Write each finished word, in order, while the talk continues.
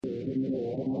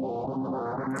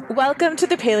Welcome to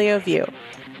the Paleo View.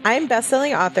 I'm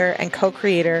bestselling author and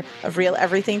co-creator of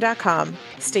RealEverything.com,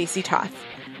 Stacey Toth.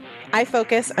 I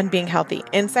focus on being healthy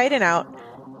inside and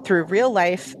out through real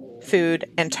life,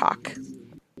 food, and talk.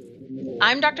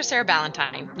 I'm Dr. Sarah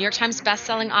Ballantyne, New York Times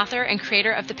bestselling author and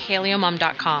creator of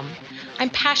thepaleomom.com.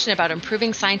 I'm passionate about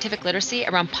improving scientific literacy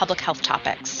around public health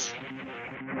topics.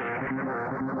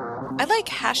 I like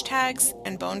hashtags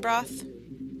and bone broth.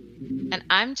 And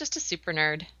I'm just a super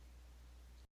nerd.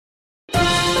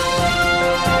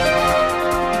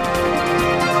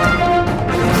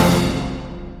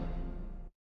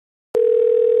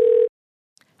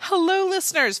 Hello,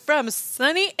 listeners from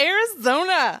sunny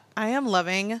Arizona. I am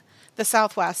loving the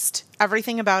Southwest,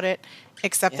 everything about it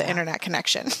except the internet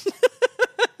connection.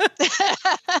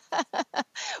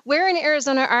 Where in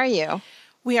Arizona are you?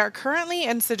 We are currently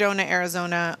in Sedona,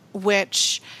 Arizona,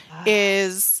 which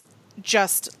is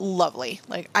just lovely.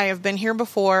 Like, I have been here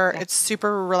before. It's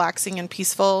super relaxing and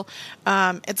peaceful.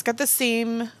 It's got the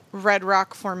same red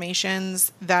rock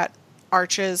formations that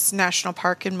Arches National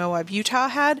Park in Moab, Utah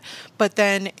had, but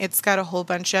then it's got a whole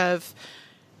bunch of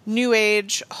new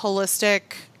age,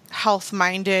 holistic,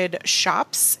 health-minded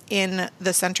shops in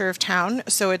the center of town.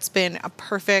 So it's been a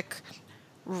perfect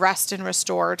rest and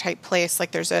restore type place.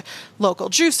 Like, there's a local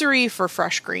juicery for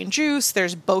fresh green juice.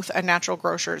 There's both a natural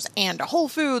grocers and a Whole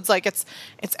Foods. Like, it's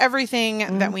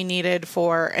everything that we needed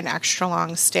for an extra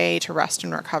long stay to rest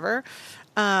and recover.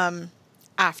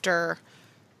 After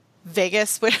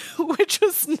Vegas, which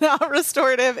was not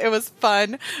restorative. It was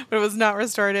fun, but it was not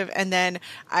restorative. And then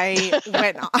I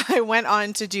went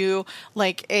on to do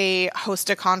host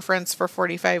a conference for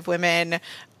 45 women.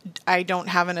 I don't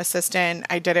have an assistant.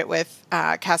 I did it with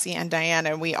Cassie and Diane,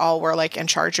 and we all were in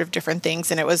charge of different things.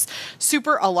 And it was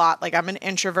super a lot. I'm an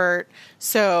introvert.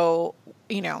 So,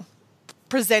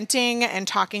 presenting and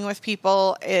talking with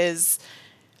people is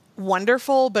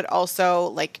wonderful, but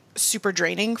also super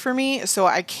draining for me. So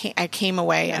I came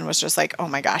away and was just oh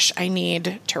my gosh, I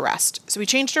need to rest. So we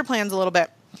changed our plans a little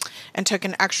bit and took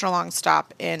an extra long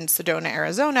stop in Sedona,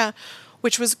 Arizona,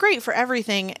 which was great for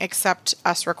everything except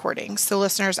us recording. So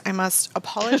listeners, I must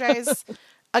apologize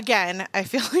again. I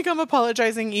feel like I'm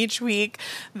apologizing each week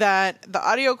that the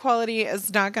audio quality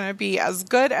is not going to be as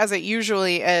good as it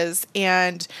usually is.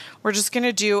 And we're just going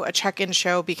to do a check-in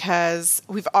show because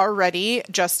we've already,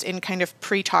 just in kind of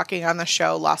pre-talking on the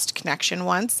show, lost connection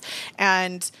once.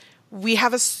 And we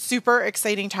have a super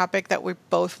exciting topic that we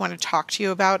both want to talk to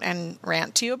you about and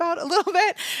rant to you about a little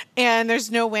bit. And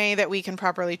there's no way that we can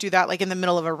properly do that in the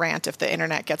middle of a rant if the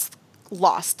internet gets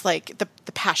lost. The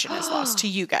passion is lost to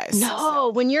you guys.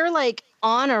 No, when you're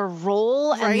on a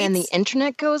roll and then the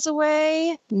internet goes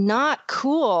away, not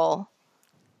cool.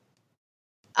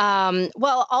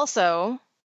 Well, also,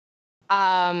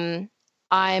 I'm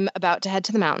about to head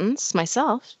to the mountains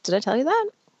myself. Did I tell you that?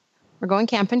 We're going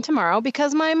camping tomorrow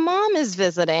because my mom is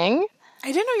visiting.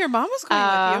 I didn't know your mom was going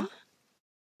with you.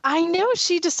 I know.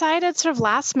 She decided sort of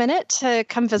last minute to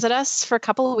come visit us for a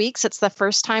couple of weeks. It's the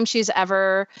first time she's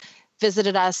ever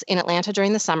visited us in Atlanta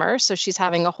during the summer. So she's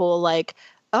having a whole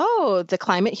the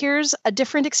climate here's a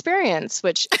different experience,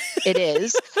 which it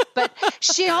is. But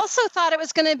she also thought it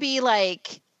was going to be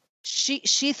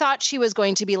she thought she was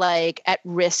going to be at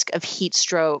risk of heat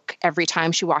stroke every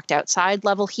time she walked outside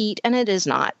level heat. And it is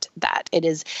not that.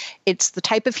 It's the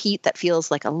type of heat that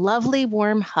feels like a lovely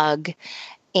warm hug.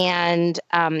 And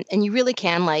you really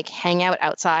can hang out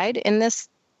outside in this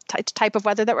type of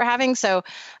weather that we're having. So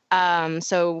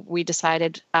we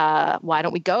decided, why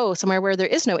don't we go somewhere where there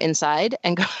is no inside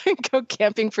and go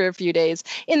camping for a few days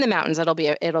in the mountains. It'll be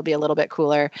a little bit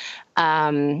cooler.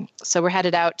 So we're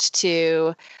headed out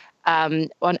to,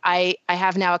 I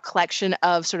have now a collection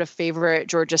of sort of favorite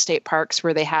Georgia state parks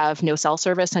where they have no cell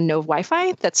service and no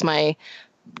Wi-Fi. That's my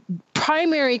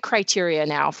primary criteria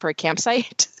now for a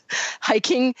campsite.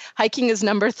 Hiking is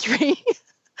number 3.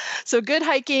 So good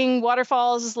hiking,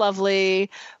 waterfalls is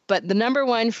lovely, but the number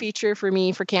one feature for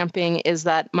me for camping is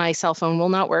that my cell phone will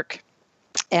not work,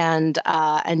 and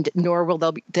nor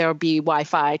will there be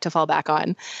Wi-Fi to fall back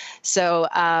on. So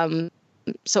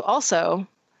also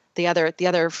the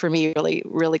other for me really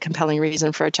really compelling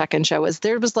reason for a check-in show is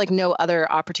there was no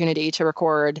other opportunity to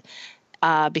record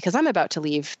because I'm about to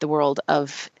leave the world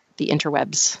of the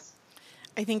interwebs.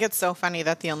 I think it's so funny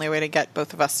that the only way to get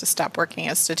both of us to stop working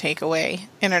is to take away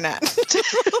internet.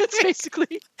 It's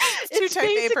basically two type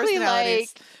A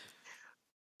personalities.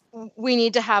 We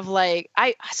need to have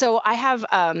I have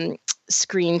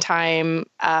screen time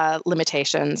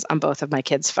limitations on both of my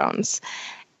kids' phones.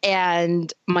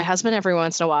 And my husband every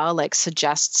once in a while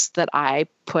suggests that I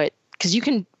put because you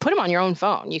can put them on your own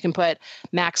phone. You can put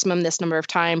maximum this number of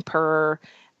time per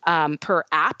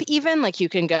app even. Like you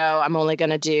can go, I'm only going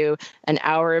to do an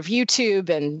hour of YouTube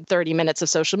and 30 minutes of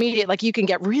social media. Like you can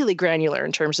get really granular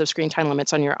in terms of screen time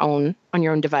limits on your own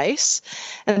device.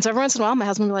 And so every once in a while, my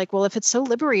husband will be like, well, if it's so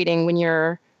liberating when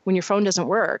your phone doesn't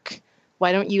work,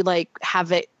 why don't you like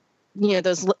have it,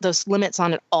 those limits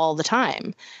on it all the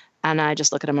time? And I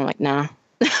just look at him and I'm like, no.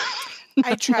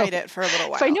 I tried it for a little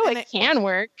while. If I know it can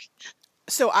work.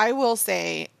 So I will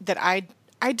say that I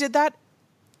did that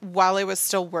while I was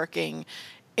still working.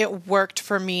 It worked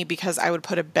for me because I would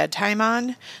put a bedtime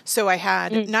on. So I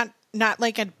had not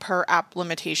like a per app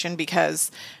limitation,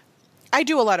 because I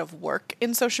do a lot of work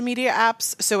in social media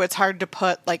apps. So it's hard to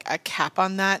put like a cap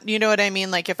on that. You know what I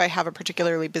mean? Like if I have a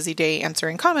particularly busy day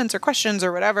answering comments or questions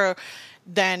or whatever,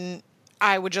 then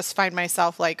I would just find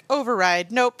myself like,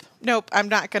 override. Nope, I'm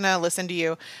not going to listen to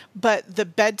you. But the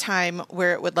bedtime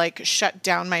where it would like shut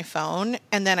down my phone,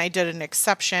 and then I did an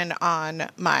exception on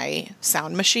my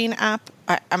Sound Machine app.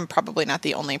 I'm probably not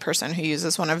the only person who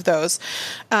uses one of those.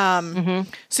 So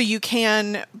you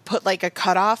can put like a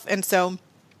cutoff. And so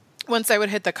once I would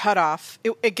hit the cutoff,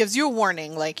 it gives you a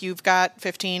warning, like you've got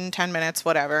 15, 10 minutes,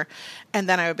 whatever. And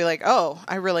then I would be like, oh,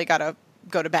 I really got to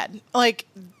go to bed. Like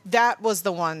that was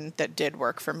the one that did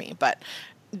work for me. But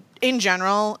in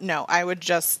general, no, I would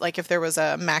just like, if there was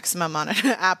a maximum on an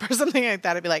app or something like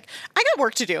that, I'd be like, I got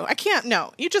work to do. I can't,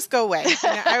 no, you just go away.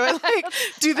 And I would like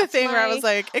do the thing where I was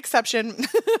like, exception.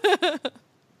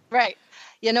 Right.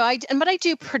 But I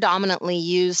do predominantly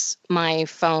use my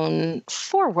phone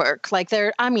for work. Like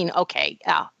there's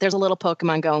a little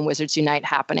Pokemon Go and Wizards Unite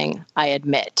happening, I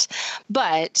admit.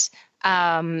 But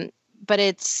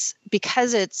it's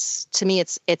because to me,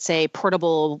 it's a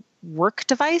portable work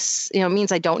device. It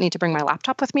means I don't need to bring my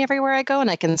laptop with me everywhere I go, and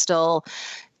I can still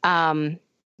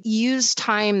use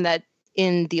time that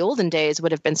in the olden days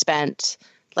would have been spent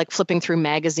like flipping through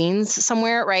magazines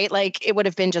somewhere, right? Like it would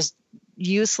have been just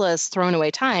useless, thrown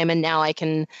away time. And now I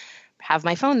can have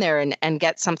my phone there and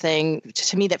get something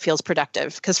to me that feels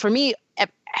productive. Because for me,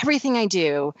 everything I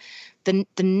do, the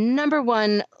number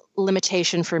one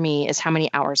limitation for me is how many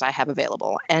hours I have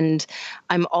available. And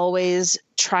I'm always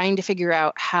trying to figure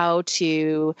out how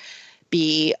to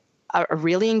be a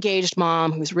really engaged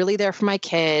mom who's really there for my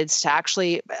kids, to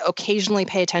actually occasionally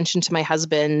pay attention to my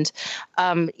husband,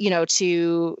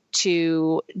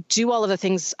 to do all of the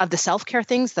things, of the self-care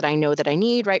things that I know that I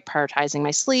need, right? Prioritizing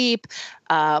my sleep,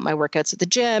 my workouts at the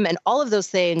gym, and all of those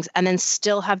things, and then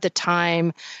still have the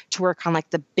time to work on like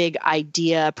the big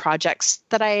idea projects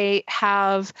that I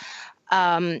have.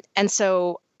 And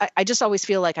so I just always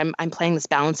feel like I'm playing this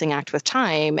balancing act with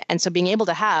time. And so being able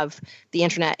to have the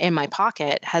internet in my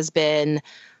pocket has been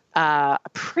a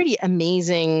pretty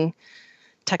amazing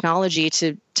technology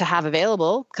to have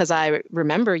available, because I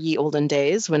remember ye olden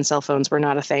days when cell phones were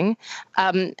not a thing.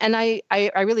 And I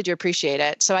really do appreciate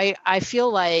it. So I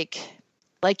feel like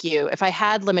you, if I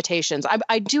had limitations,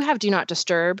 I do have Do Not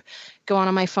Disturb go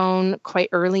on my phone quite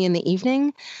early in the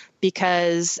evening,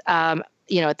 because,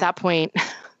 at that point,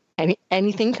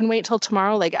 anything can wait till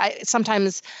tomorrow. Like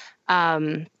sometimes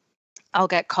I'll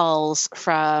get calls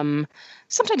from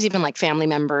sometimes even like family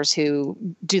members who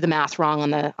do the math wrong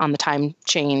on the time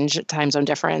zone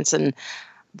difference. And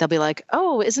they'll be like,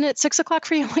 oh, isn't it 6 o'clock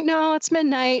for you? I'm like, no, it's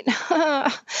midnight.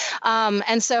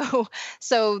 And so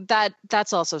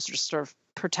that's also sort of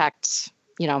protects,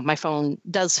 my phone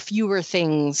does fewer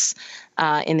things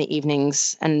in the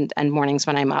evenings and mornings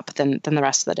when I'm up than the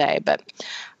rest of the day. But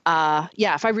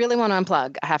if I really want to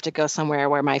unplug, I have to go somewhere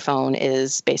where my phone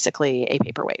is basically a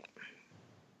paperweight.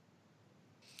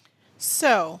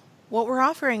 So what we're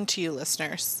offering to you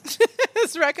listeners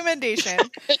is recommendation.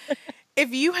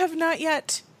 If you have not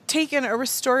yet taken a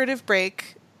restorative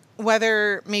break,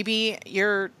 whether maybe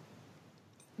you're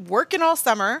working all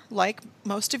summer, like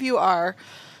most of you are,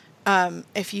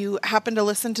 if you happen to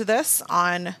listen to this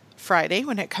on Friday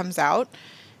when it comes out,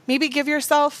 maybe give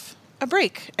yourself a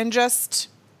break and just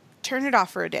turn it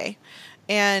off for a day.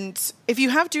 And if you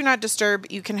have Do Not Disturb,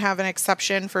 you can have an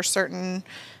exception for certain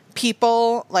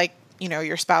people, like,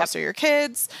 your spouse or your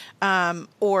kids,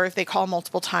 or if they call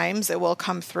multiple times, it will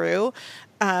come through.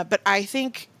 But I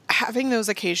think having those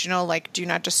occasional, like, Do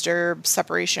Not Disturb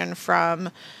separation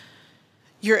from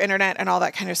your internet and all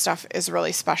that kind of stuff is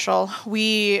really special.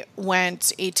 We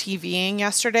went ATVing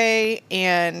yesterday,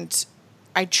 and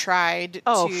I tried to...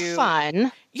 Oh, fun.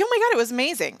 Oh my God, it was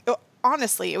amazing.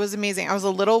 Honestly, it was amazing. I was a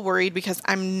little worried because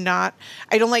I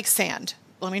don't like sand.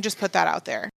 Let me just put that out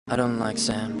there. I don't like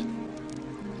sand.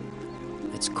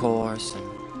 It's coarse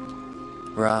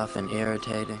and rough and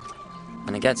irritating,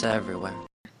 and it gets everywhere.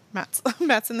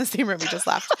 Matt's in the same room. He just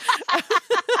laughed.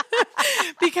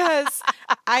 Because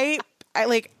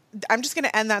I'm just going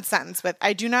to end that sentence with,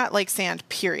 I do not like sand,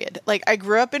 period. Like, I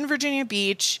grew up in Virginia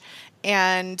Beach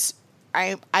and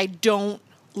I don't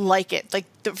like it. Like,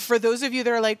 for those of you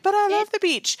that are like, but I love the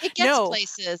beach. It gets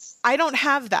places. I don't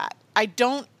have that. I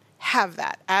don't have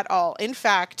that at all. In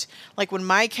fact, like when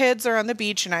my kids are on the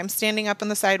beach and I'm standing up on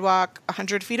the sidewalk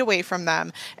 100 feet away from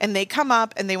them and they come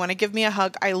up and they want to give me a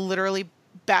hug, I literally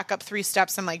back up 3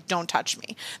 steps. I'm like, don't touch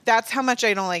me. That's how much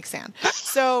I don't like sand.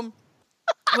 So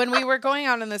when we were going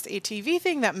out on this ATV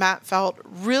thing that Matt felt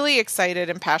really excited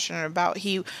and passionate about,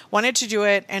 he wanted to do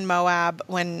it in Moab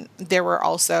when there were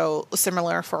also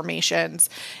similar formations,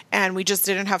 and we just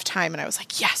didn't have time. And I was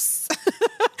like, yes.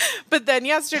 But then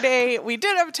yesterday we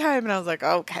did have time, and I was like,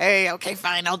 okay,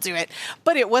 fine, I'll do it.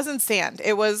 But it wasn't sand.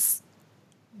 It was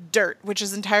dirt, which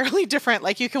is entirely different.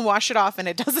 Like, you can wash it off and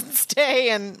it doesn't stay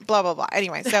and blah, blah, blah.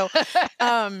 Anyway, so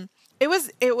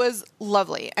it was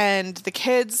lovely. And the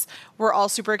kids were all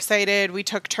super excited. We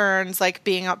took turns like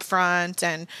being up front,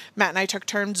 and Matt and I took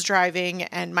turns driving,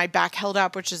 and my back held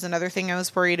up, which is another thing I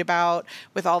was worried about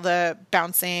with all the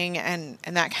bouncing and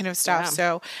that kind of stuff. Yeah.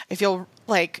 So I feel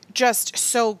like just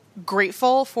so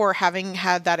grateful for having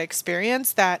had that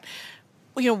experience that,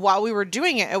 you know, while we were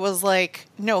doing it, it was like,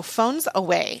 no, phone's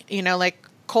away, you know, like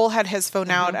Cole had his phone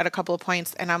out at a couple of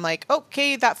points, and I'm like,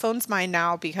 okay, that phone's mine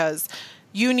now, because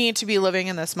you need to be living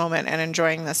in this moment and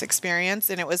enjoying this experience.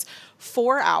 And it was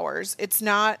 4 hours. It's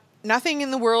nothing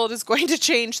in the world is going to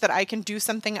change that I can do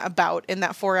something about in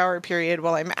that 4-hour period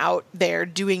while I'm out there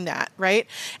doing that, right?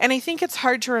 And I think it's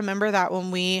hard to remember that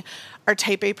when we are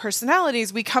type A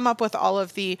personalities, we come up with all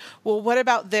of the, well, what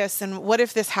about this? And what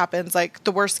if this happens? Like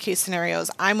the worst case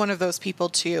scenarios. I'm one of those people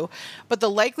too. But the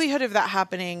likelihood of that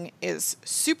happening is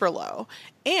super low.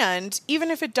 And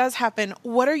even if it does happen,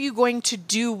 what are you going to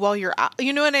do while you're out?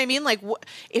 You know what I mean? Like,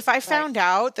 if I found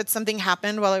out that something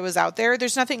happened while I was out there,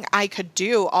 there's nothing I could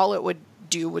do. All it would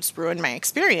do would ruin my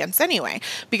experience anyway,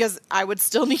 because I would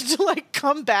still need to like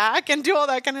come back and do all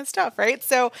that kind of stuff, right?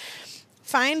 So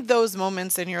find those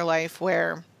moments in your life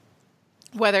where,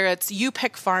 whether it's you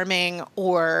pick farming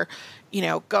or, you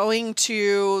know, going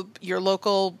to your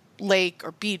local lake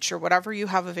or beach or whatever you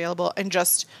have available, and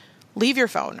just leave your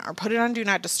phone or put it on Do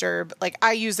Not Disturb. Like,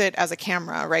 I use it as a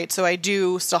camera, right? So I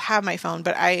do still have my phone,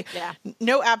 but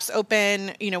no apps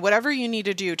open, you know, whatever you need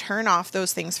to do, turn off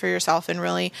those things for yourself and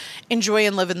really enjoy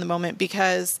and live in the moment,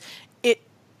 because it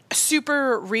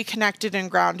super reconnected and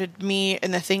grounded me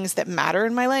in the things that matter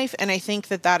in my life. And I think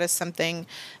that that is something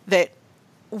that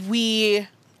we,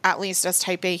 at least as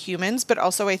type A humans, but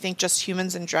also I think just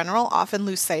humans in general, often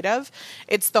lose sight of.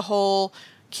 It's the whole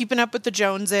keeping up with the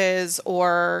Joneses,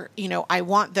 or, you know, I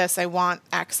want this, I want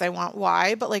X, I want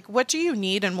Y, but like, what do you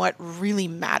need and what really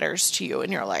matters to you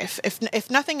in your life?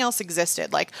 If nothing else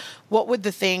existed, like, what would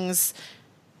the things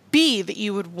be that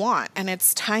you would want? And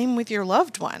it's time with your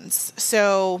loved ones.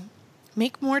 So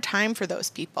make more time for those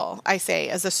people, I say,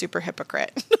 as a super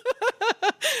hypocrite.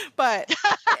 But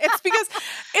it's because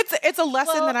it's a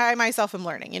lesson that I myself am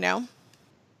learning, you know?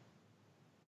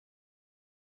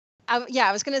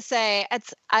 I was going to say,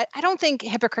 I don't think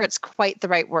hypocrite's quite the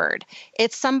right word.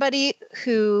 It's somebody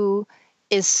who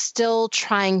is still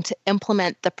trying to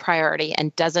implement the priority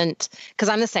and doesn't, because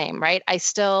I'm the same, right? I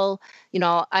still, you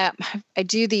know, I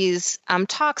do these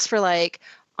talks for like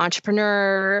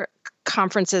entrepreneur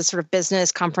conferences, sort of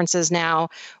business conferences now,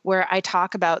 where I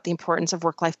talk about the importance of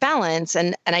work-life balance.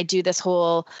 And I do this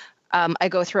whole, I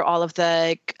go through all of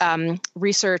the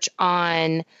research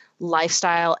on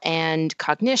lifestyle and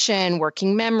cognition,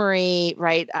 working memory,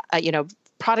 right?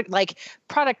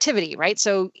 Productivity, right?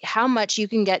 So how much you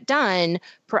can get done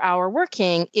per hour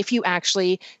working if you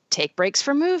actually take breaks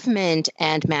for movement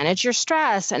and manage your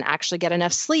stress and actually get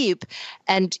enough sleep.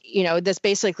 And, you know, this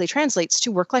basically translates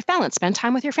to work-life balance. Spend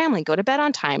time with your family, go to bed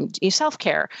on time, do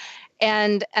self-care.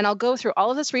 And I'll go through all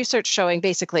of this research showing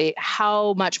basically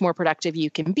how much more productive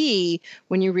you can be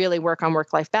when you really work on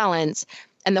work-life balance.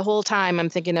 And the whole time I'm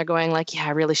thinking they're going like, yeah,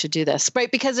 I really should do this, right?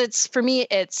 Because it's, for me,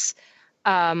 it's,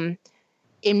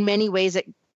 in many ways,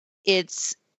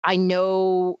 I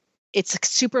know it's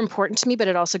super important to me, but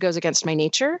it also goes against my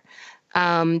nature,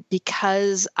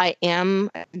 because I am,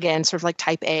 again, sort of like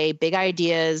type A, big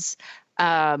ideas.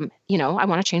 You know, I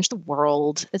want to change the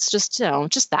world. It's just, you know,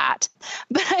 just that.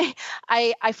 But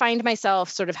I find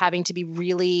myself sort of having to be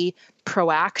really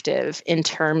proactive in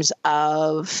terms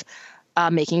of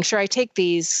making sure I take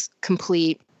these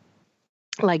complete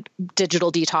like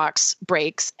digital detox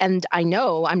breaks. And I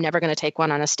know I'm never going to take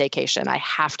one on a staycation. I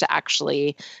have to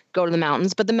actually go to the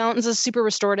mountains, but the mountains is super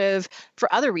restorative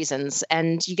for other reasons.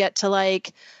 And you get to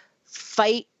like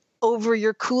fight over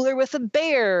your cooler with a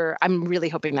bear. I'm really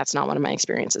hoping that's not one of my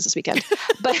experiences this weekend,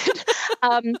 but,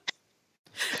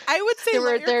 I would say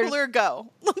let your cooler go.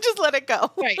 Just let it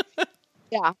go. Right.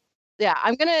 Yeah. Yeah.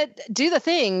 I'm going to do the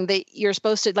thing that you're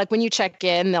supposed to, like when you check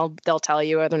in, they'll tell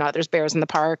you whether or not there's bears in the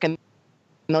park, and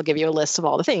they'll give you a list of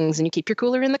all the things, and you keep your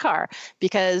cooler in the car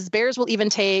because bears will even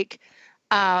take,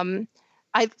 actually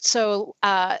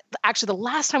the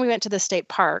last time we went to the state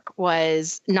park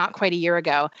was not quite a year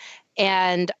ago.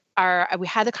 And we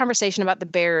had the conversation about the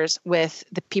bears with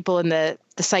the people in the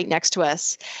site next to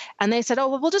us. And they said, oh,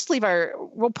 well,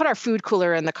 we'll put our food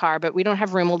cooler in the car, but we don't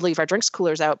have room. We'll leave our drinks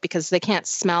coolers out because they can't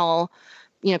smell,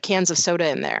 cans of soda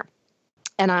in there.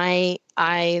 And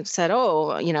I said,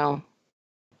 oh,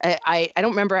 I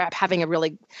don't remember having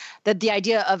the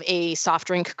idea of a soft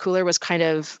drink cooler was kind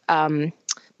of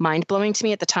mind blowing to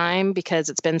me at the time, because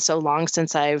it's been so long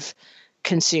since I've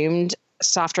consumed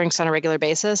soft drinks on a regular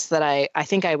basis that I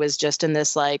think I was just in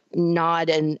this like nod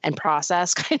and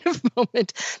process kind of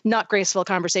moment, not graceful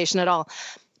conversation at all.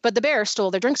 But the bear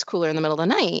stole their drinks cooler in the middle of the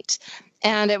night.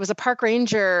 And it was a park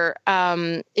ranger,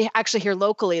 actually here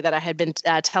locally, that I had been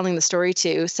telling the story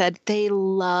to, said they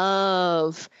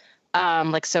love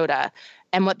like soda.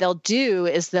 And what they'll do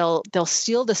is they'll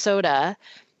steal the soda,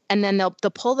 and then they'll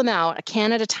pull them out a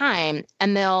can at a time,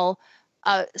 and they'll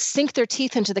sink their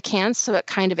teeth into the can so it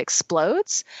kind of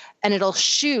explodes, and it'll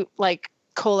shoot like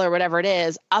cola or whatever it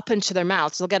is up into their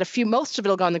mouths. They'll get most of it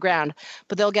will go on the ground,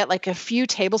 but they'll get like a few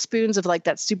tablespoons of like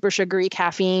that super sugary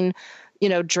caffeine,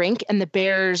 drink. And the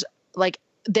bears, like,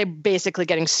 they're basically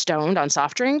getting stoned on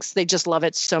soft drinks. They just love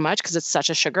it so much because it's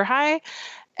such a sugar high.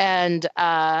 And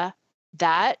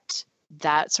that's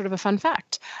sort of a fun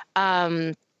fact.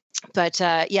 But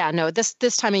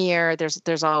this time of year,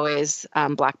 there's always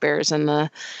black bears in the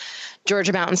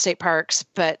Georgia Mountain State Parks,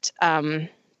 but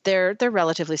they're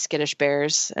relatively skittish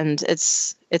bears, and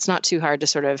it's not too hard to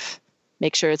sort of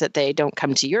make sure that they don't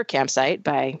come to your campsite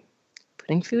by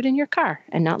putting food in your car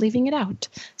and not leaving it out.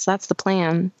 So that's the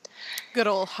plan. Good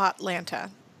old hot Lanta.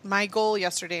 My goal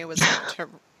yesterday was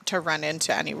to run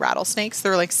into any rattlesnakes.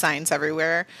 There were like signs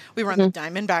everywhere. We were on the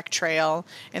Diamondback Trail,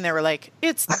 and they were like,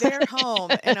 "It's their home."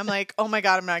 And I'm like, "Oh my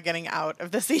God, I'm not getting out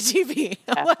of this ATV."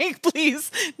 I'm like, "Please,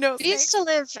 no snakes." We used to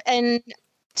live in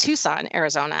Tucson,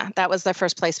 Arizona. That was the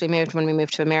first place we moved when we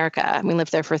moved to America. We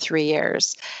lived there for 3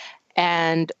 years,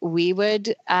 and we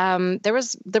would. There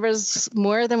was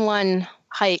more than one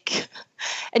hike,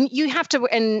 and you have to.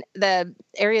 In the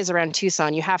areas around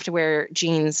Tucson, you have to wear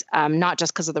jeans, not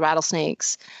just because of the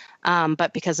rattlesnakes,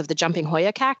 but because of the jumping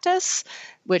Hoya cactus,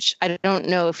 which I don't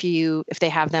know if they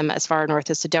have them as far north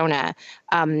as Sedona,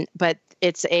 but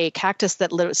it's a cactus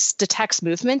that detects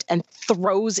movement and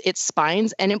throws its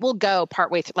spines, and it will go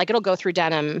partway through, like it'll go through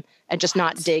denim and just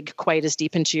not dig quite as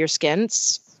deep into your skin.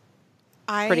 It's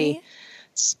pretty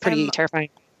terrifying.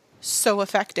 So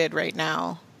affected right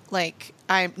now. Like,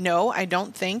 I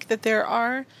don't think that there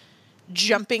are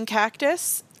jumping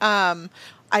cactus.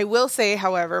 I will say,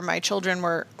 however, my children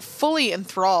were fully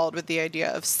enthralled with the idea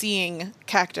of seeing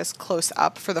cactus close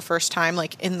up for the first time,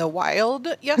 like in the wild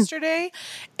yesterday,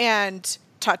 and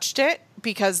touched it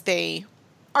because they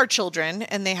are children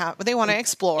and they want to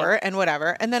explore and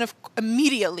whatever. And then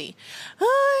immediately, "Oh,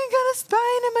 I got a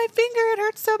spine in my finger. It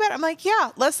hurts so bad." I'm like,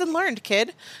 "Yeah, lesson learned,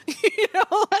 kid."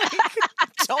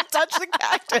 Don't touch the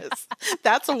cactus.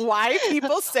 That's why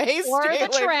people say or the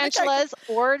tarantulas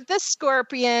or the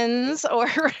scorpions or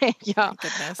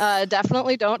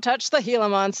definitely don't touch the Gila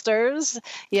monsters.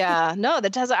 Yeah, no, the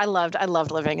desert. I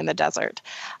loved living in the desert.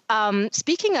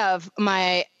 Speaking of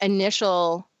my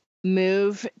initial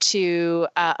move to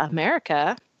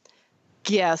America,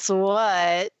 guess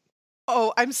what?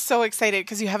 Oh, I'm so excited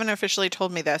because you haven't officially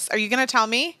told me this. Are you going to tell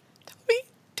me?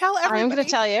 Tell everybody. I'm going to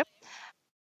tell you.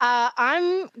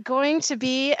 I'm going to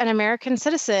be an American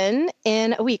citizen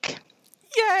in a week.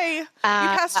 Yay! You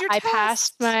passed your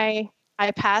test.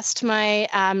 I passed my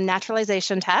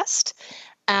naturalization test.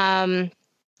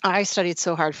 I studied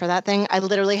so hard for that thing. I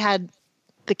literally had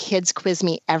the kids quiz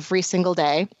me every single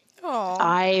day. Oh.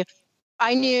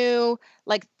 I knew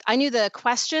the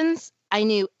questions. I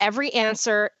knew every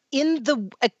answer in the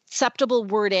acceptable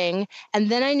wording, and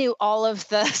then I knew all of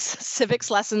the civics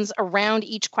lessons around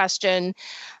each question.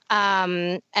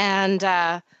 I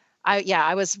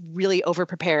was really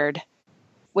overprepared,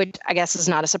 which I guess is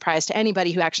not a surprise to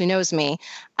anybody who actually knows me.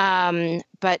 So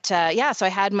I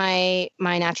had my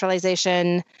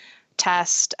naturalization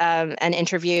test, an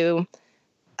interview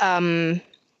a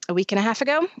week and a half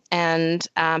ago and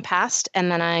passed.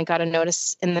 And then I got a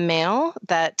notice in the mail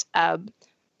that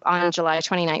on July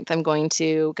 29th, I'm going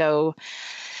to go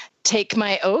take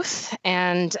my oath.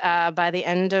 And by the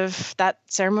end of that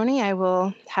ceremony, I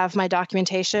will have my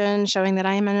documentation showing that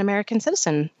I am an American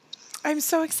citizen. I'm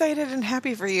so excited and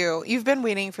happy for you. You've been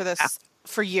waiting for this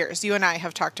for years. You and I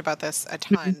have talked about this a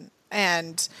ton.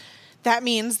 And that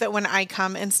means that when I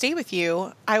come and stay with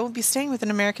you, I will be staying with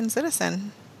an American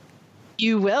citizen.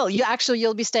 You will.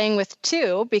 You'll be staying with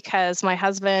two, because my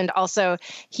husband also,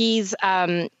 he's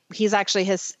actually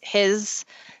his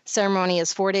ceremony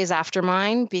is 4 days after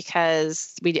mine,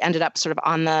 because we ended up sort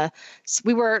of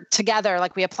we were together,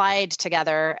 like we applied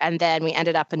together, and then we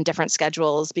ended up in different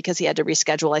schedules because he had to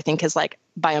reschedule, I think, his like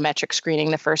biometric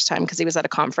screening the first time because he was at a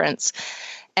conference.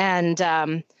 And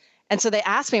so they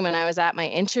asked me when I was at my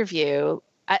interview,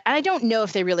 I don't know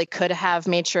if they really could have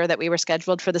made sure that we were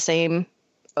scheduled for the same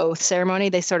oath ceremony.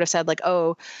 They sort of said like,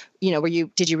 oh,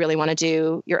 did you really want to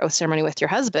do your oath ceremony with your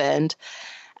husband?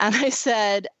 And I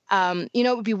said,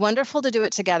 it would be wonderful to do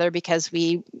it together because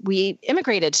we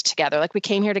immigrated together. Like we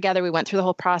came here together. We went through the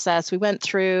whole process. We went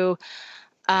through,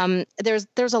 there's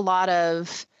a lot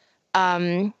of,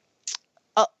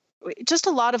 just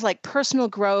a lot of like personal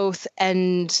growth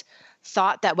and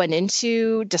thought that went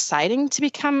into deciding to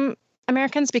become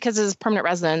Americans, because as permanent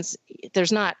residents,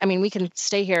 we can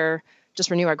stay here, just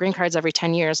renew our green cards every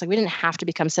 10 years. Like we didn't have to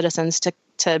become citizens to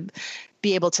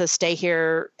be able to stay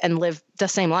here and live the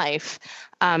same life.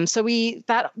 So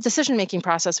that decision-making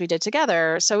process we did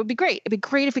together. So it'd be great. It'd be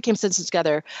great if we became citizens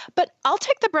together, but I'll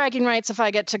take the bragging rights if I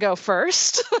get to go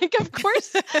first. Like, of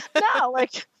course, no,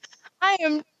 like I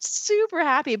am super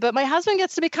happy, but my husband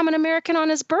gets to become an American on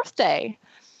his birthday.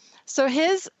 So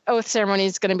his oath ceremony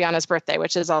is going to be on his birthday,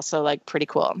 which is also like pretty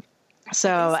cool.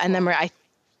 So, and then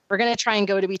we're going to try and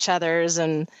go to each other's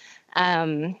and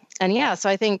yeah, so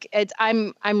I think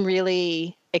I'm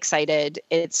really excited.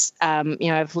 It's,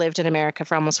 I've lived in America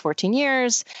for almost 14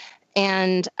 years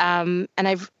and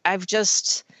I've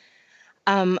just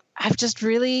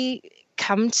really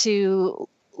come to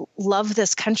love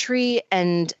this country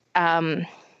and,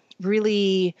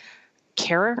 really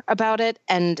care about it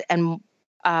and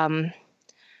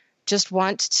just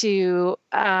want to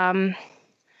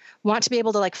be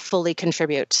able to like fully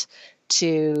contribute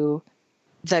to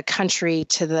the country,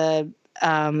 to the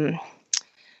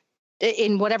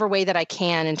in whatever way that I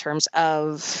can, in terms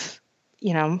of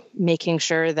making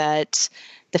sure that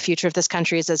the future of this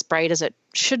country is as bright as it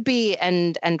should be,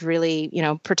 and really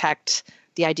protect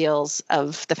the ideals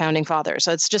of the founding fathers.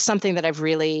 So it's just something that I've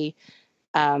really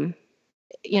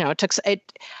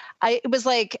it was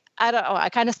like, I don't know, I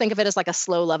kind of think of it as like a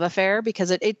slow love affair,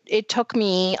 because it took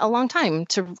me a long time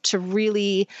to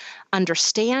really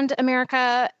understand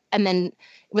America. And then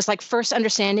it was like first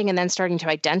understanding and then starting to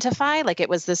identify. Like it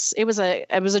was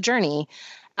a journey.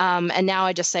 And now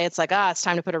I just say it's like, it's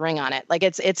time to put a ring on it. Like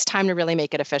it's time to really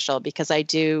make it official, because I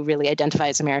do really identify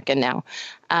as American now.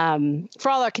 For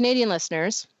all our Canadian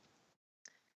listeners,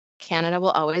 Canada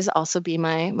will always also be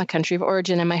my country of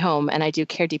origin and my home, and I do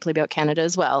care deeply about Canada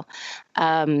as well.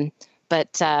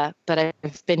 But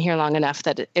I've been here long enough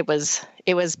that it was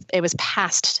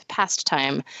past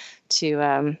time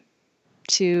to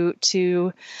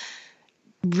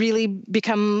really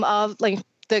become like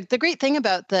the great thing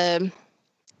about the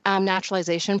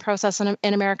naturalization process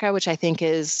in America, which I think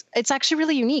it's actually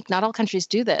really unique. Not all countries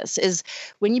do this, is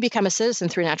when you become a citizen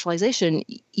through naturalization,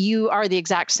 you are the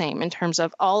exact same in terms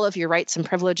of all of your rights and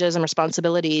privileges and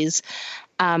responsibilities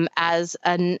as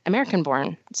an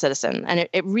American-born citizen. And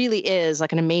it really is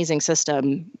like an amazing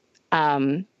system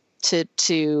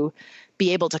to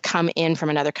be able to come in from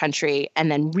another country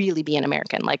and then really be an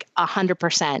American, like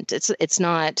 100%. It's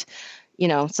not,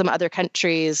 some other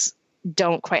countries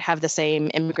don't quite have the same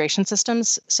immigration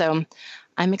systems. So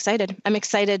I'm excited. I'm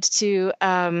excited to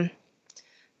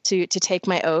take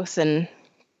my oath, and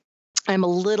I'm a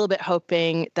little bit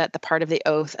hoping that the part of the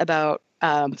oath about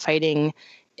fighting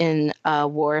in a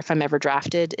war if I'm ever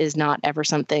drafted is not ever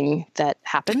something that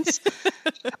happens.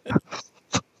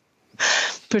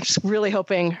 But just really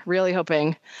hoping.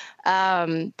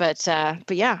 But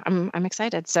yeah, I'm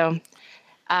excited. So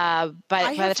by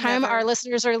the time our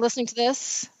listeners are listening to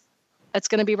this, it's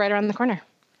going to be right around the corner.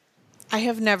 I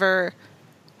have never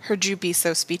heard you be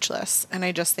so speechless. And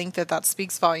I just think that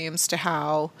speaks volumes to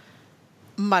how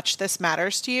much this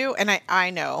matters to you. And I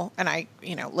know, and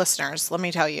listeners, let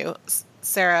me tell you,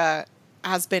 Sarah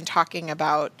has been talking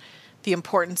about the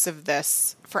importance of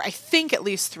this for, I think, at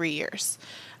least 3 years.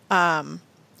 And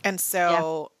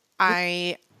so yeah.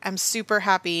 I am super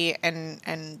happy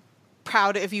and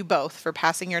proud of you both for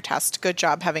passing your test. Good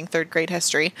job having third grade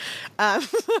history.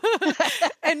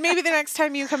 And maybe the next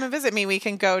time you come and visit me, we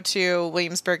can go to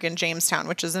Williamsburg and Jamestown,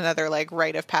 which is another like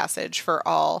rite of passage for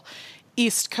all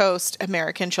East Coast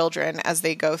American children as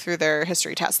they go through their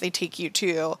history test. They take you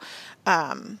to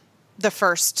the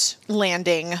first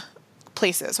landing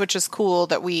places, which is cool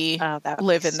that we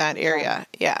live in that area.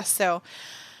 Yeah. So,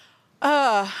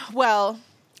 well,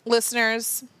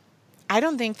 listeners, I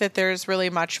don't think that there's really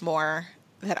much more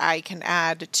that I can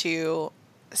add to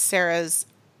Sarah's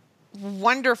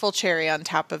wonderful cherry on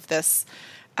top of this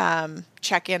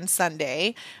check-in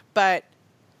Sunday, and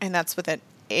that's with an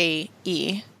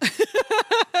A-E.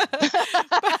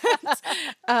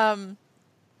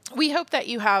 We hope that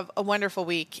you have a wonderful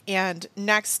week, and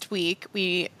next week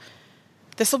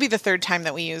this will be the third time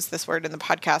that we use this word in the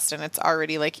podcast, and it's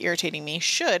already like irritating me.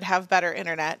 Should have better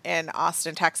internet in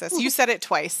Austin, Texas. You said it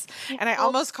twice, and I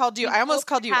almost called you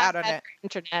out on it.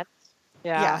 Internet.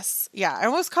 Yeah. Yes. Yeah. I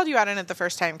almost called you out on it the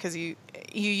first time because you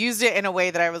used it in a way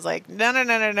that I was like,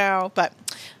 no, but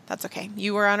that's okay.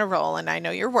 You were on a roll, and I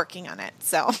know you're working on it.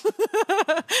 So,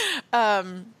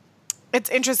 it's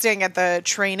interesting at the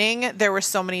training, there were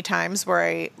so many times where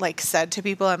I like said to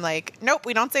people, I'm like, nope,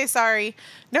 we don't say sorry.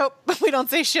 Nope, we don't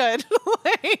say should.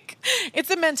 Like,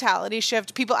 it's a mentality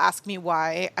shift. People ask me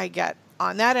why I get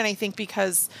on that. And I think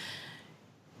because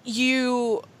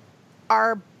you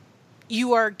are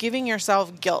giving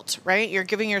yourself guilt, right? You're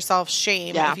giving yourself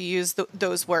shame if you use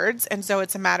those words. And so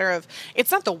it's a matter of,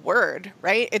 it's not the word,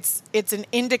 right? It's an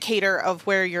indicator of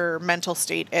where your mental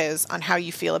state is on how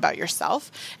you feel about yourself.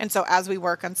 And so as we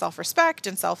work on self-respect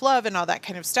and self-love and all that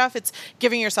kind of stuff, it's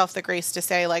giving yourself the grace to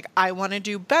say, like, I want to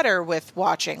do better with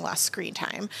watching less screen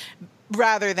time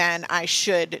rather than I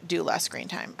should do less screen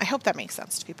time. I hope that makes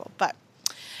sense to people. But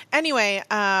anyway,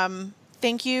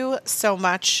 thank you so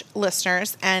much,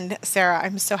 listeners. And Sarah,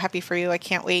 I'm so happy for you. I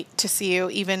can't wait to see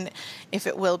you, even if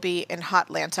it will be in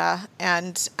Hotlanta.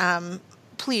 And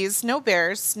please, no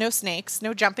bears, no snakes,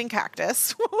 no jumping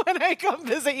cactus when I come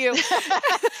visit you.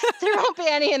 There won't be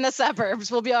any in the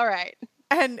suburbs. We'll be all right.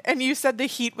 And you said the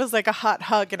heat was like a hot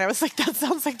hug, and I was like, that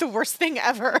sounds like the worst thing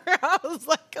ever. I was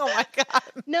like, oh my God.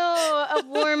 No, a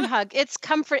warm hug. It's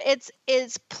comfort.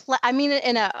 I mean it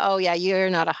in a, oh yeah, you're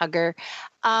not a hugger.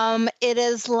 It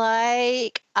is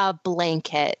like a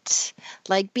blanket,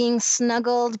 like being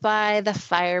snuggled by the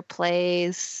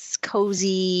fireplace,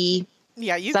 cozy.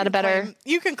 Yeah, you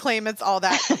can claim it's all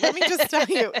that. But let me just tell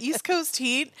you, East Coast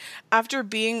heat, after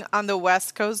being on the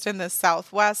West Coast and the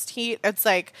Southwest heat, it's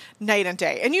like night and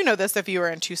day. And you know this if you were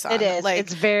in Tucson. It is.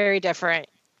 It's very different.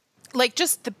 Like,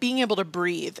 just the being able to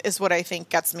breathe is what I think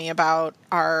gets me about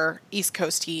our East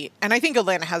Coast heat. And I think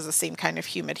Atlanta has the same kind of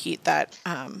humid heat that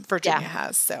Virginia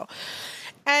has. So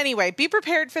anyway, be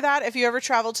prepared for that if you ever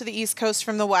travel to the East Coast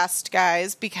from the West,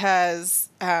 guys, because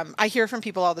I hear from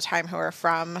people all the time who are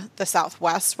from the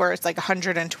Southwest where it's like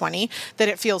 120, that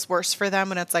it feels worse for them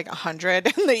when it's like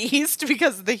 100 in the East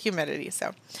because of the humidity.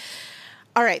 So,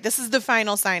 all right, this is the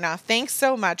final sign off. Thanks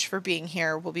so much for being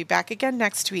here. We'll be back again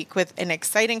next week with an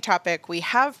exciting topic we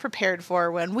have prepared for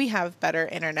when we have better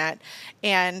internet.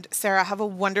 And Sarah, have a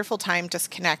wonderful time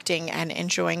disconnecting and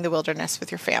enjoying the wilderness with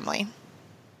your family.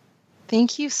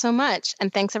 Thank you so much.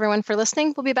 And thanks everyone for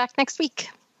listening. We'll be back next week.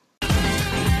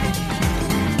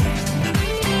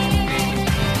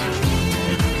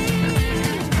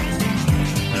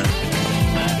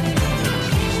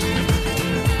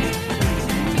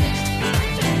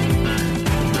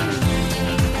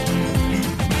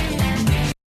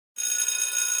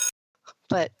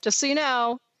 But just so you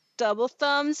know, double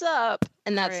thumbs up.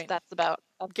 And that's about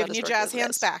giving you jazz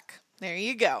hands back. There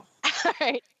you go. All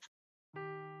right.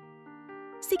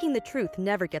 Seeking the truth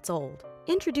never gets old.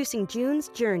 Introducing June's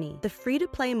Journey, the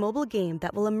free-to-play mobile game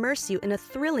that will immerse you in a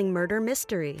thrilling murder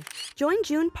mystery. Join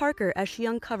June Parker as she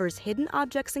uncovers hidden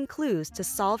objects and clues to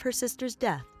solve her sister's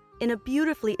death in a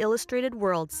beautifully illustrated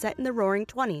world set in the Roaring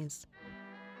 '20s.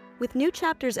 With new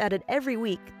chapters added every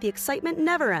week, the excitement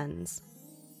never ends.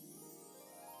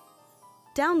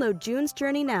 Download June's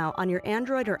Journey now on your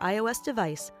Android or iOS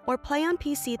device, or play on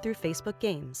PC through Facebook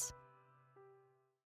Games.